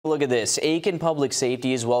Look at this. Aiken Public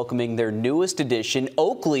Safety is welcoming their newest addition,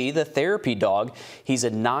 Oakley, the therapy dog. He's a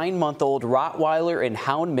 9-month-old Rottweiler and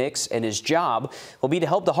Hound mix, and his job will be to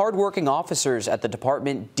help the hardworking officers at the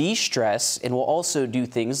department de-stress, and will also do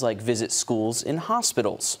things like visit schools and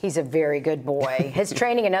hospitals. He's a very good boy. His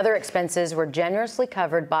training and other expenses were generously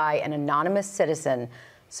covered by an anonymous citizen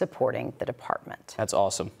supporting the department. That's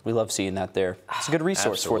awesome. We love seeing that there. It's a good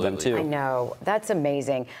resource for them, too. I know. That's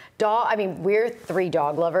amazing. We're 3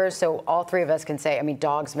 dog lovers, so all 3 of us can say,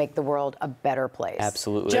 dogs make the world a better place.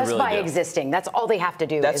 Absolutely. Just by existing. That's all they have to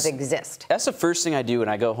do is exist. That's the first thing I do when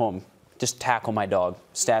I go home. Just tackle my dog.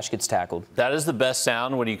 Stash gets tackled. That is the best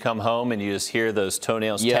sound when you come home and you just hear those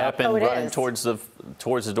toenails tapping, running towards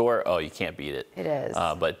the door. Oh, you can't beat it. It is.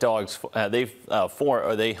 But dogs,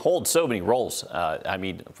 they hold so many roles.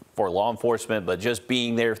 For law enforcement, but just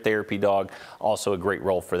being their therapy dog, also a great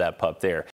role for that pup there.